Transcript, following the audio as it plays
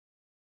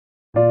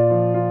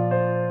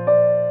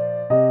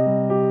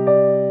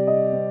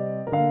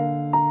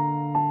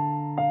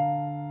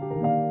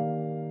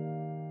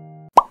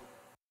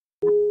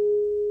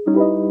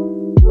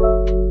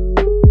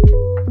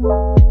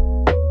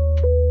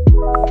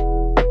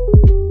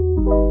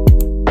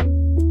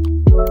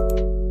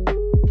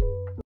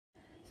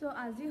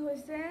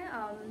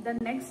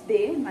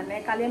Day মানে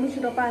কালি আমি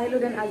শ্বুটৰ পৰা আহিলোঁ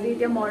দেন আজি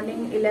এতিয়া মৰ্ণিং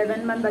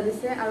 11 মান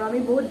বাজিছে আৰু আমি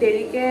বহুত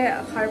দেৰিকৈ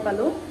সাৰ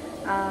পালোঁ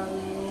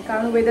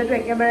কাৰণ ৱেডাৰটো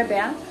একেবাৰে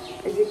বেয়া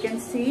এজ ইউ কেন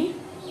চি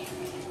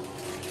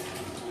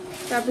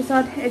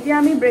তাৰপিছত এতিয়া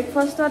আমি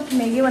ব্ৰেকফাষ্টত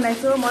মেগী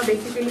বনাইছোঁ মই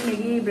বেচিকেলি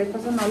মেগী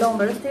ব্ৰেকফাষ্টত নলওঁ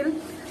বাৰু ষ্টিল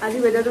আজি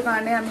ৱেডাৰটোৰ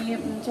কাৰণে আমি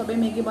চবেই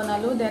মেগী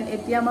বনালোঁ দেন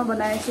এতিয়া মই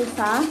বনাই আছোঁ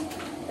চাহ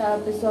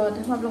তাৰপিছত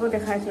মই আপোনালোকক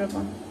দেখাইছোঁ ৰ'ব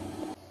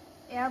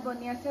এয়া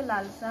বনি আছে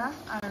লাল চাহ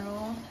আৰু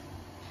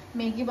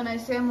মেগী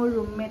বনাইছে মোৰ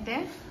ৰুমমেটে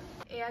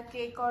এয়া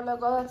কেকৰ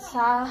লগত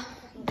চাহ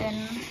দেন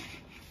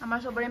আমাৰ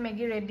চবৰে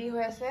মেগী ৰেডি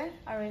হৈ আছে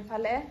আৰু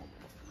এইফালে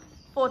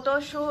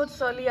ফটোশ্বুট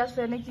চলি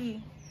আছে নেকি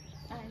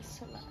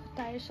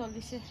তাই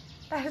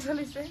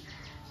চলিছে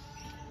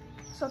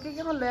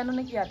চকীকেইখন লৈ আনো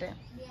নেকি ইয়াতে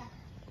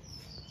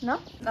ন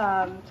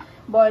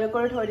বইল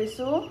কৰি থৈ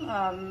দিছোঁ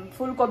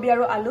ফুলকবি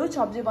আৰু আলু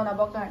চব্জি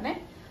বনাবৰ কাৰণে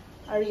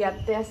আৰু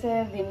ইয়াতে আছে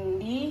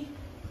ভেন্দি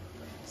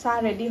চাহ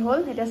ৰেডি হ'ল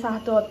এতিয়া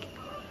চাহটো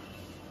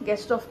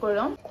গেছটো অফ কৰি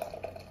লওঁ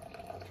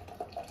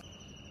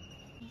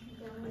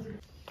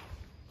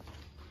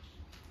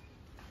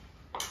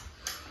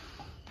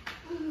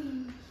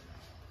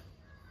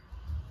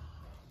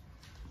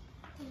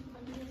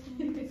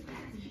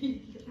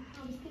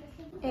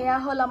এয়া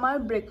হ'ল আমাৰ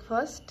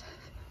ব্ৰেকফাষ্ট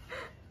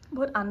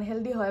বহুত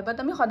আনহেল্ডি হয় বাট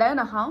আমি সদায়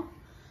নাখাওঁ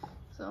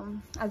চ'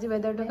 আজি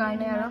ৱেডাৰটোৰ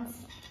কাৰণে আৰু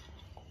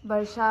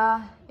বৰ্ষা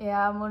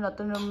এয়া মোৰ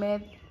নতুন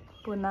ৰুমমেট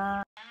পুনা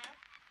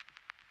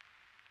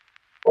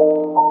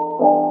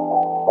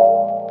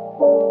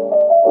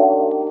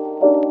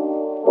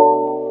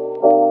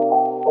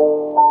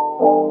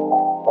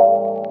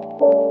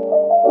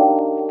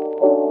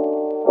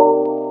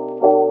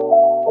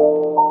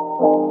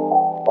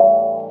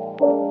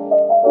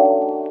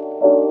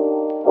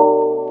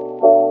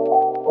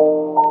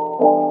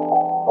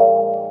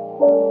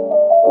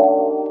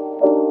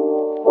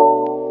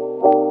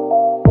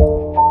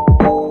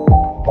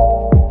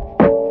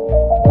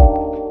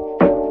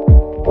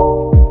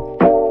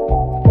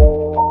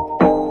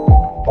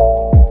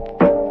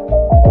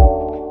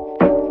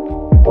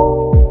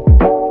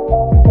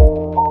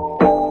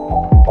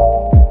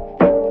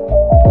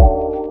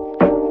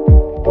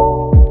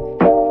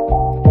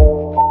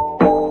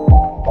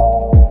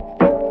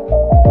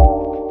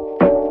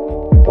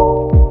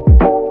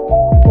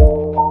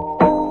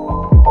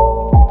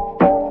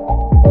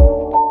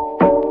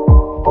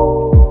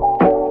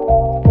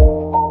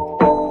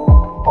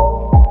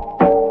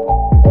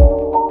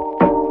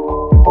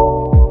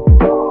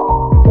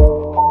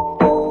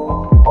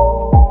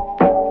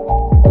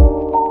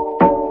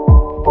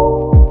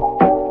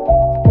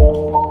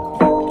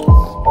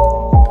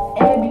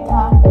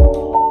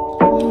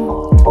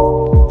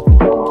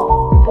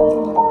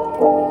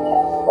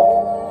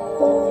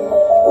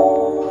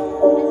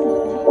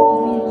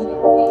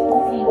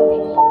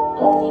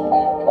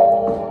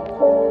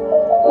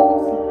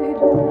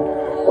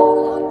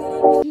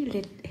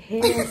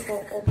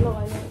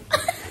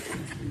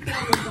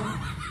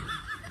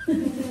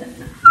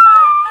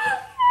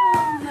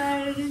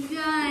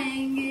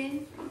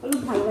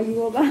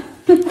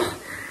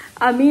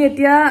আমি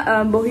এতিয়া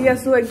বহি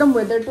আছো একদম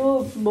ওয়েদাৰটো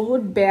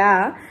বহুত বেয়া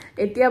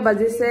এতিয়া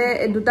বাজিছে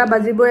 2টা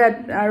বাজিবই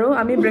আৰু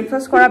আমি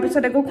ব্ৰেকফাষ্ট কৰাৰ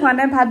পিছত একো খোৱা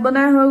নাই ভাত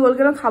বনাই হৈ গ'ল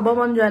কিন্তু খাব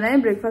মন যোৱা নাই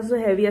ব্ৰেকফাষ্টটো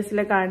হেভি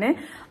আছিলে কাৰণে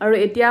আৰু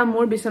এতিয়া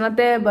মোৰ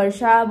বিছনাতে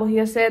বৰ্ষা বহি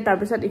আছে তাৰ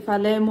পিছত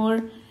ইফালে মোৰ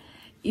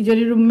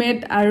ইজনী ৰুমমেট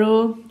আৰু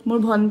মোৰ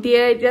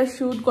ভন্টিয়ে এতিয়া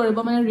শ্বুট কৰিব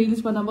মানে ৰিলছ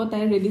বনাব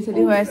তাই ৰেডি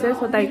চেডি হৈ আছে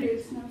সো তাই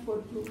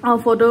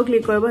ফটো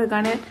ক্লিক কৰিব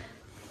সেইকাৰণে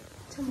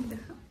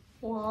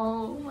ওয়াও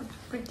হোৱাট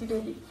প্ৰিটি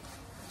ৰেডি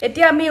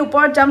এতিয়া আমি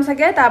ওপৰত যাম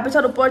সাগে তাৰ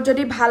পিছত ওপৰত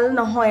যদি ভাল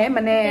নহয়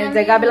মানে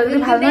জেগাবিলাক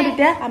যদি ভাল নহয়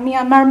তেতিয়া আমি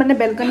আমাৰ মানে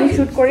বেলকনি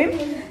শ্বুট কৰিম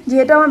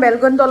যেহেতু আমাৰ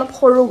বেলকনিটো অলপ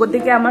সৰু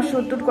গতিকে আমাৰ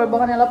শ্বুটটোত কৰিব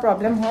কাৰণে অলপ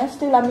প্ৰবলেম হয়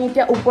ষ্টিল আমি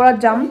এতিয়া ওপৰত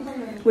যাম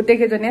গোটেই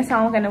কেজনীয়ে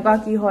চাওঁ কেনেকুৱা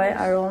কি হয়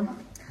আৰু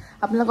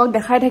আপোনালোকক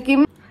দেখাই থাকিম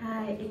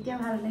হাই এতিয়া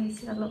ভাল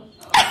লাগিছে অলপ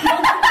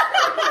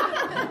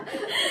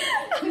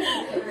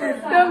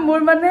মোৰ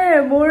মানে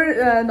মোৰ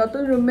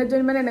নতুন ৰুমমেট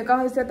জনী মানে এনেকুৱা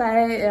হৈছে তাই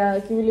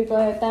কি বুলি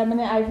কয় তাই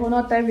মানে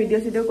আইফোনত তাই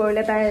ভিডিঅ' চিডিঅ'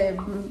 কৰিলে তাই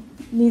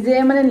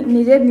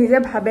নিজে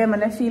ভাবে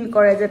মানে ফিল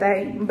কৰে যে তাই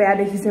বেয়া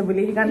দেখিছে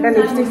বুলি সেইকাৰণে তাই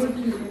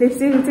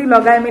লিপষ্টিক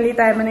লগাই মেলি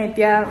তাই মানে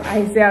এতিয়া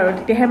আহিছে আৰু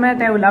তেতিয়াহে মানে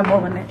তাই ওলাব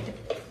মানে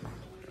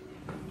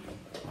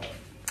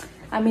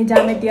আমি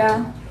যাম এতিয়া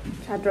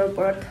ছাদৰ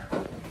ওপৰত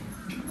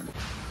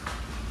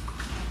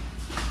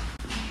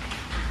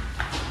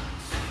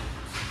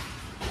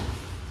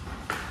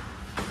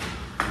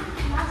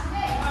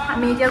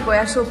আমি এতিয়া গৈ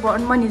আছো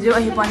ওপৰত মই নিজেও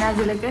আহি পোৱা নাই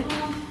আজিলৈকে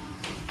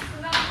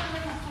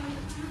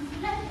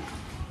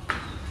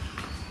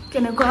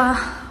কেনেকুৱা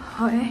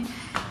হয়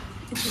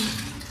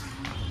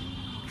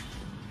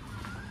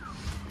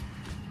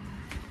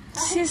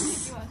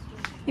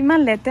ইমান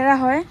লেতেৰা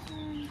হয়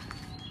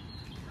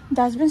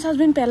ডাষ্টবিন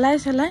সাজবিন পেলাই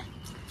চেলাই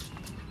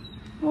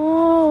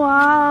Oh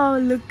wow,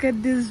 look at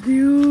this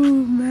view,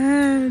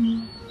 man.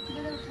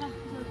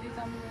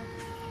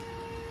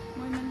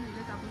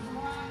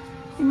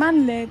 ইমান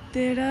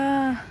লেতেৰা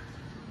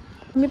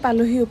আমি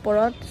পালোহি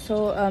ওপৰত সো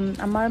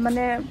আমাৰ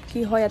মানে কি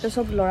হয় ইয়াতে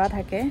সব লৰা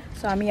থাকে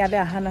সো আমি ইয়াতে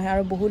আহা নহয়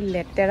আৰু বহুত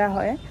লেতেৰা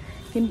হয়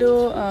কিন্তু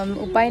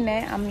উপায় নাই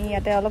আমি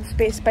ইয়াতে অলপ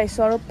স্পেচ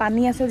পাইছোঁ আৰু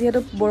পানী আছে যিহেতু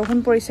বৰষুণ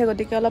পৰিছে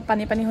গতিকে অলপ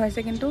পানী পানী হৈ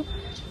আছে কিন্তু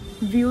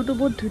ভিউটো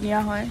বহুত ধুনীয়া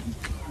হয়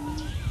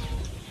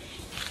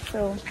চ'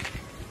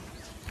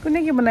 কোনে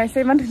কি বনাইছে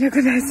ইমান ধুনীয়া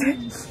বনাইছে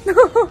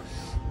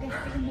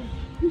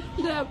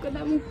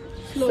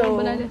So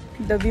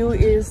the view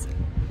is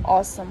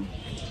awesome.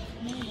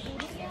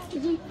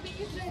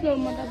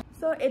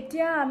 So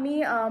এতিয়া আমি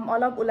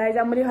অলপ ওলাই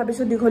যাম বুলি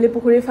ভাবিছোঁ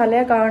দীঘলীপুখুৰীৰ ফালে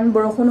কাৰণ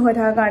বৰষুণ হৈ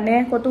থকাৰ কাৰণে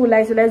ক'তো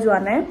ওলাই যোৱা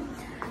নাই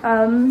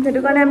সেইটো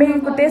কাৰণে আমি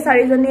গোটেই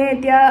চাৰিজনীয়ে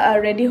এতিয়া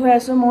ৰেডি হৈ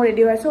আছোঁ মই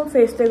ৰেডি হৈ আছোঁ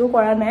ফেচ টেকো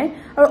কৰা নাই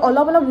আৰু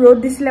অলপ ৰ'দ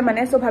দিছিলে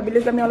মানে চ'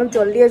 ভাবিলোঁ আমি অলপ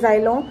জলদিয়ে যাই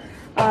লওঁ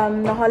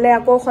নহ'লে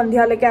আকৌ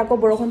সন্ধিয়ালৈকে আকৌ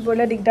বৰষুণ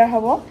পৰিলে দিগদাৰ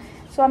হ'ব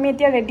চ' আমি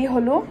এতিয়া ৰেডি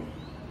হ'লোঁ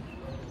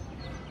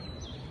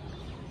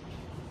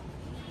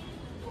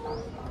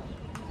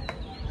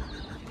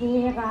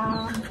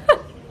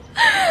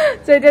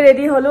so এতিয়া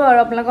ৰেডি হ'লোঁ আৰু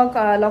আপোনালোকক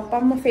লগ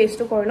পাম মই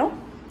ফেচটো কৰি লওঁ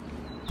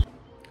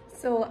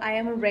so I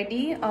am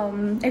ready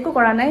একো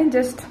কৰা নাই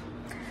just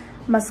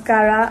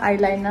mascara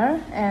eyeliner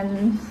and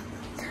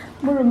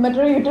মোৰ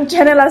ৰুমমেটৰ ইউটিউব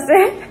চেনেল আছে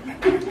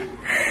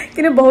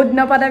কিন্তু বহুত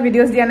দিনৰ পৰা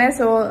ভিডিঅ'জ দিয়া নাই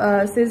so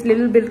she is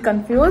little bit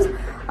confused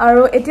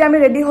আৰু এতিয়া আমি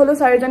ৰেডি হ'লোঁ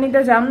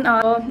চাৰিজনীতে যাম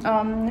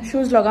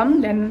shoes লগাম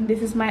then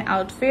this is my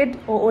outfit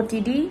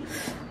OOTD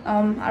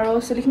আৰু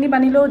চুলিখিনি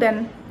বান্ধিলোঁ then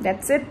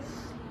that's it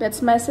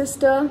That's my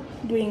sister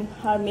doing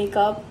her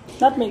makeup.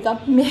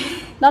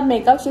 Not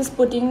makeup. She's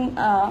putting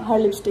her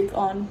lipstick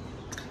on.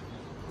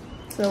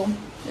 So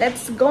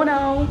let's go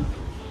now.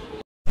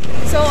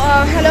 So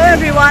hello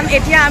everyone.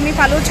 Etia ami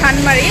palu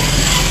Chanmari.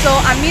 So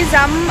ami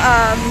jam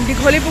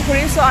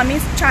Digholipukhuri. So ami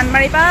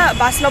Chanmari pa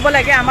bus lobo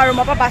lage. Amar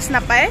room pa bus na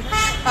pae.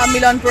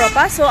 Milonpur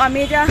pa. So ami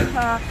etia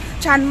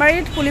Chanmari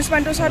police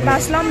point to sort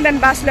bus lom. Then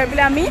bus level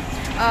ami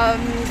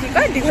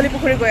kika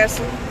Digholipukhuri goi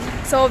asu.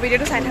 So video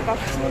to sign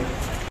up.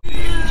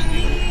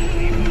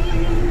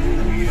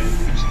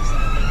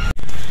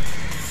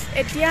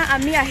 এতিয়া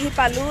আমি আহি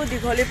পালোঁ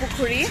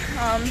দীঘলীপুখুৰী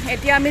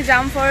এতিয়া আমি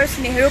যাম first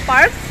Nehru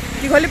park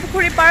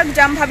Dighalipukhuri park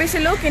যাম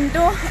ভাবিছিলোঁ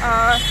কিন্তু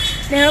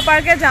নেহেৰু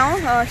পাৰ্কে যাওঁ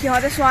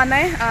সিহঁতে চোৱা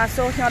নাই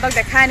চ' সিহঁতক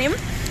দেখাই আনিম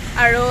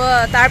আৰু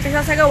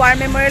তাৰপিছত চাগে ৱাৰ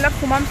মেমৰিয়েলত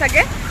সোমাম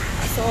চাগে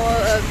চ'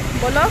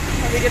 ব'লক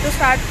ভিডিঅ'টো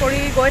ষ্টাৰ্ট কৰি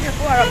গৈ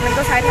থাকোঁ আৰু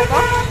আপোনালোকে চাই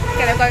থাকক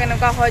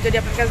কেনেকুৱা হয় যদি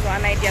আপোনালোকে যোৱা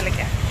নাই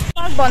এতিয়ালৈকে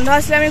পাৰ্ক বন্ধ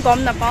আছিলে আমি গম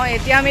নাপাওঁ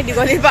এতিয়া আমি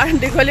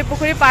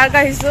দীঘলীপুখুৰী পাৰ্ক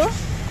আহিছোঁ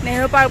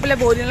নেহেৰু পাৰ্ক বোলে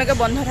বহুত দিনলৈকে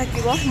বন্ধ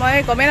থাকিব মই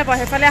গমেই নাপাওঁ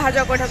সেইফালে অহা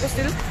যোৱা কৰি থাকোঁ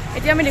ষ্টিল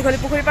এতিয়া আমি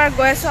দীঘলীপুখুৰী পাৰ্ক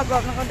গৈ আছোঁ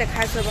আপোনালোকক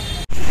দেখাইছোঁ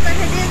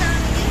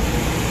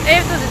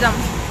এইটো যাম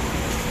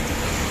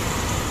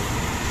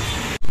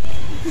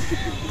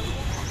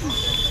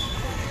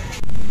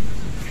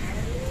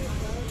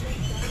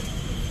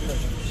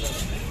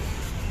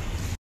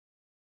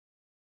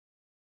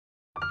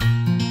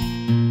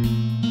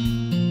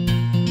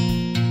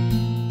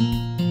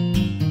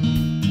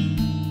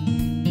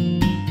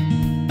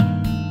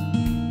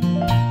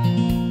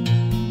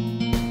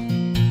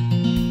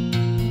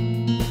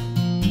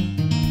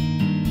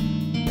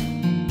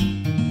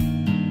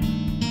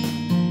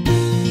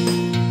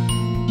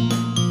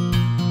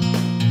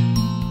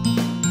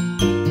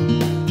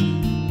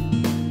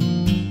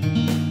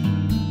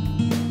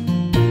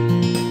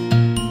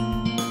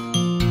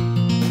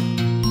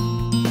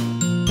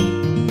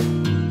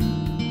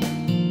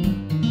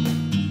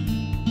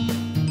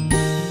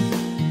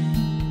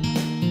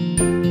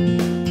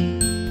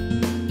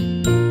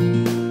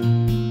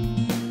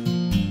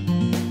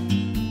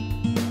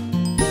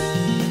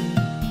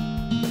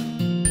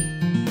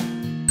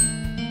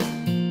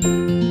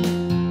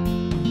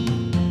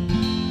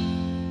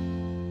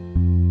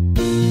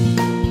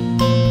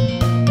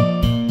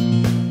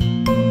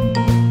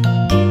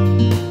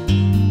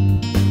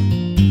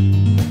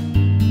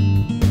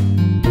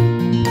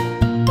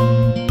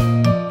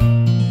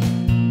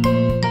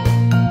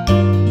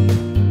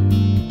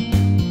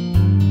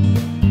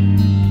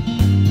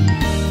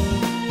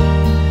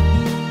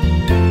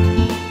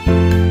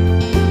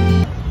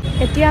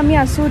এতিয়া আমি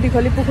আছোঁ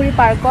দীঘলীপুখুৰী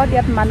পাৰ্কত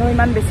ইয়াত মানুহ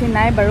ইমান বেছি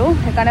নাই বাৰু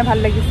সেইকাৰণে ভাল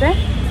লাগিছে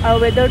আৰু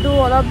ৱেডাৰটো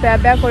অলপ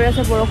বেয়া কৰি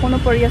আছে বৰষুণো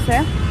পৰি আছে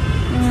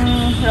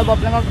ৰ'ব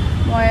আপোনালোকক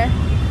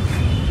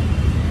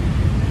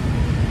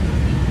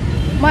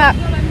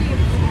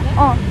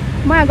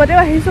মই আগতেও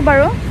আহিছোঁ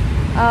বাৰু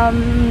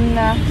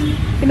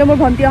কিন্তু মোৰ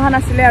ভণ্টি অহা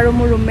নাছিলে আৰু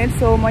মোৰ ৰুমমেট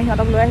চ' মই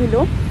সিহঁতক লৈ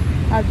আহিলোঁ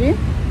আজি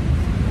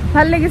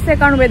ভাল লাগিছে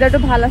কাৰণ ৱেডাৰটো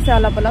ভাল আছে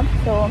অলপ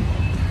চ'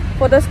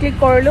 ফটোজ ক্লিক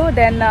কৰিলোঁ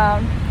দেন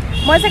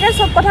মই চাগে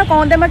চব কথা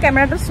কওঁতে মই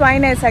কেমেৰাটো চোৱাই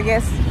নাই চাগে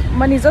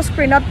মই নিজৰ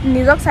স্ক্ৰীণত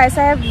নিজক চাই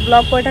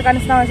ব্লগ কৰি থকাৰ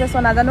নিচিনা হৈছে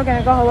চ' নাজানো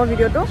কেনেকুৱা হ'ব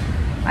ভিডিঅ'টো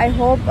আই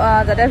হোপ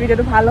যাতে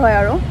ভিডিঅ'টো ভাল হয়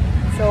আৰু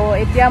চ'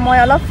 এতিয়া মই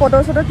অলপ ফটো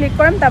ক্লিক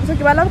কৰিম তাৰপিছত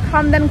কিবা অলপ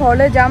খাম দেন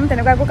ঘৰলৈ যাম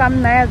তেনেকুৱা একো কাম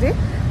নাই আজি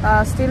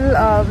ষ্টিল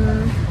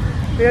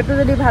ভিডিঅ'টো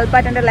যদি ভাল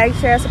পায় তেন্তে লাইক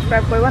শ্বেয়াৰ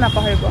ছাবস্ক্ৰাইব কৰিব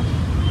নাপাহৰিব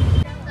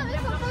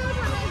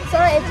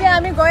চ' এতিয়া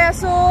আমি গৈ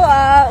আছোঁ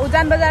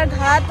উজানবজাৰ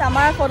ঘাট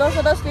আমাৰ ফটো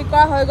ক্লিক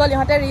কৰা হৈ গ'ল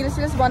ইহঁতে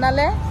ৰিলছ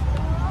বনালে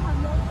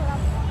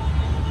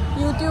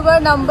ইউটিউবাৰ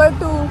নম্বৰ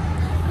 2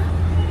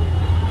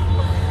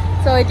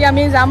 চ' এতিয়া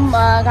আমি যাম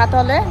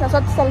ঘাটলৈ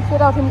তাৰপিছত চেলফি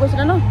এটা উঠিম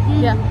কৈছিলে ন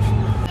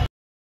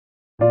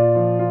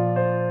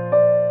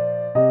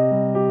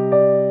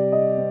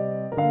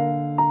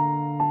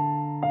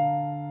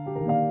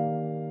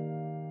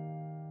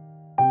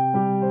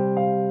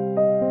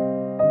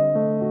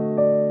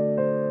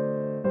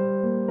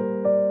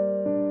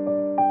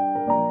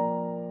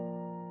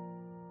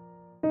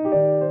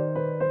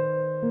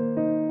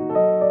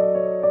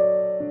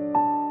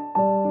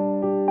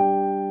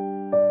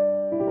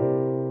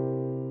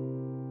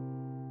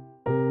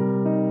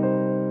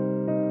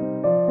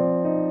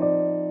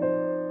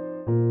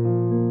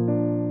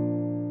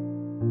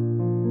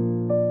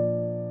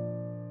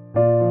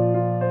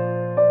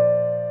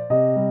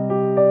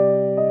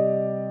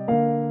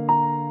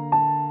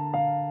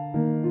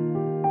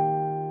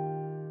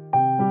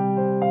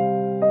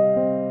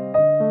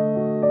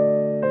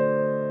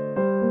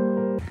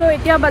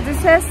এতিয়া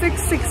বাজিছে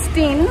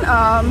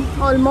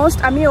 6:16 অলমোষ্ট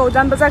আমি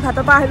উজানবজাৰ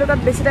ঘাটৰ পৰা আহিলোঁ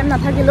তাত বেছি টাইম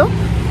নাথাকিলোঁ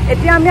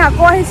এতিয়া আমি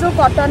আকৌ আহিছোঁ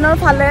কটনৰ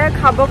ফালে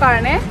খাবৰ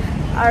কাৰণে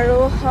আৰু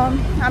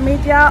আমি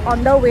এতিয়া অন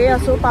দ্য ৱে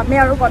আছোঁ পামে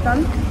আৰু কটন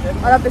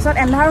অলপ পিছত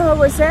এন্ধাৰ হৈ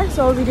গৈছে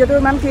চ' ভিডিঅ'টো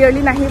ইমান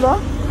ক্লিয়াৰলি নাহিব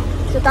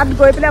চ' তাত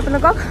গৈ পেলাই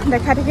আপোনালোকক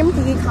দেখাই থাকিম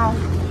কি কি খাওঁ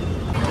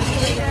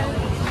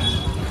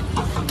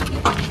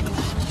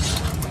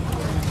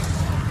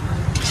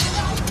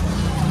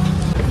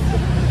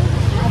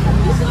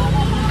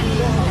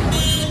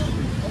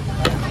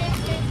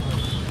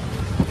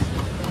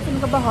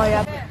হয়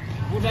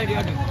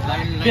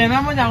Kena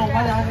mo jangan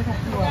lupa jangan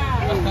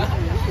lupa.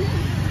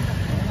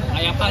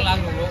 Ayah palang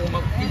lo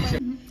umak ini.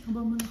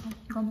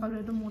 Kompal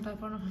itu mau tak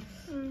pernah.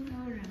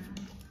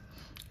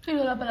 Sih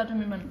udah pada tuh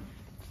memang.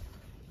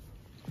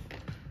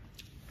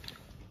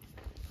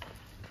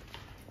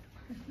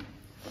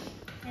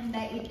 And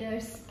the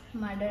eaters,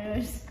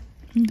 murderers.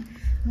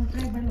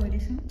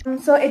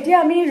 So এতিয়া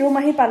আমি ৰুম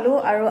আহি পালো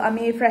আৰু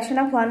আমি ফ্ৰেশন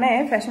আপ হোৱা নাই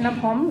ফ্ৰেশন আপ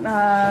হ'ম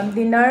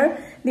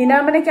ডিনাৰ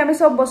মানে কি আমি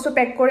সব বস্তু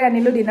পেক কৰি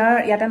আনিলো ডিনাৰ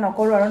ইয়াতে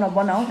নকৰো আৰু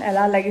নবনাও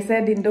এলা লাগিছে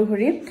দিনটো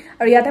ঘুৰি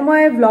আৰু ইয়াতে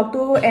মই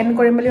ব্লগটো এন্ড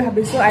কৰিম বুলি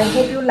ভাবিছো আই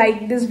hope U like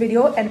this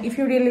video and if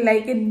U really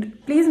like it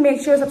please make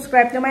শিওৰ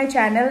subscribe to my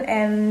channel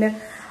and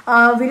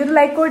ভিডিঅ'টো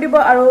লাইক কৰি দিব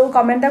আৰু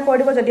কমেন্ট কৰি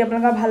দিব যদি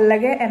আপোনালোকৰ ভাল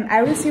লাগে and I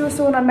will see you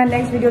soon on my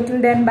next video till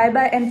then bye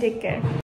bye and tech care